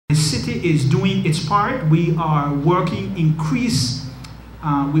The city is doing its part. We are working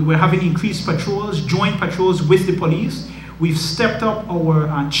we're having increased patrols, joint patrols with the police. We've stepped up our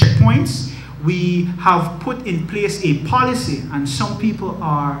checkpoints. We have put in place a policy, and some people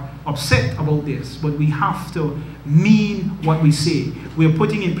are upset about this, but we have to mean what we say. We are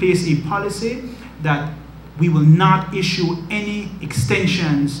putting in place a policy that we will not issue any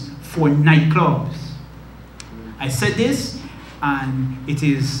extensions for nightclubs. I said this, and it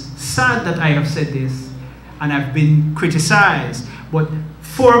is sad that I have said this, and I've been criticized, but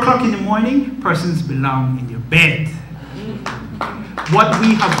 4 o'clock in the morning, persons belong in their bed. What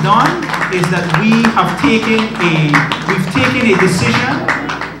we have done is that we've taken a decision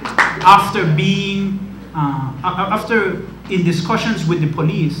after in discussions with the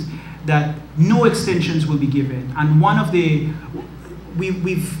police that no extensions will be given. And one of the, we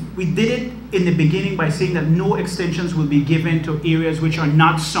did it in the beginning by saying that no extensions will be given to areas which are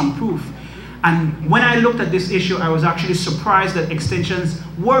not sunproof. And when I looked at this issue, I was actually surprised that extensions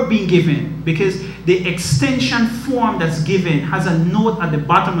were being given, because the extension form that's given has a note at the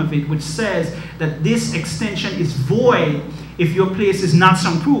bottom of it which says that this extension is void if your place is not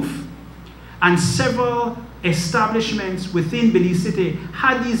sunproof. And several establishments within Belize City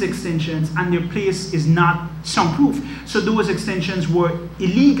had these extensions and their place is not sunproof. So those extensions were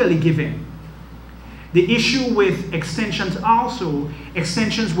illegally given. The issue with extensions also,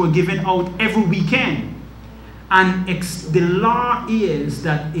 extensions were given out every weekend. And the law is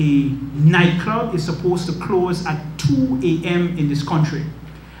that a nightclub is supposed to close at 2 a.m. in this country.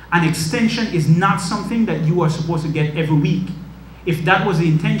 An extension is not something that you are supposed to get every week. If that was the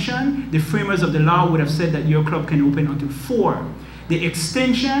intention, the framers of the law would have said that your club can open until 4. The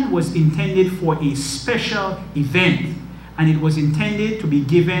extension was intended for a special event, and it was intended to be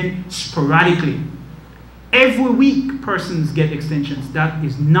given sporadically. Every week, persons get extensions. That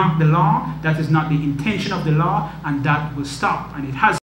is not the law, that is not the intention of the law, and that will stop, and it has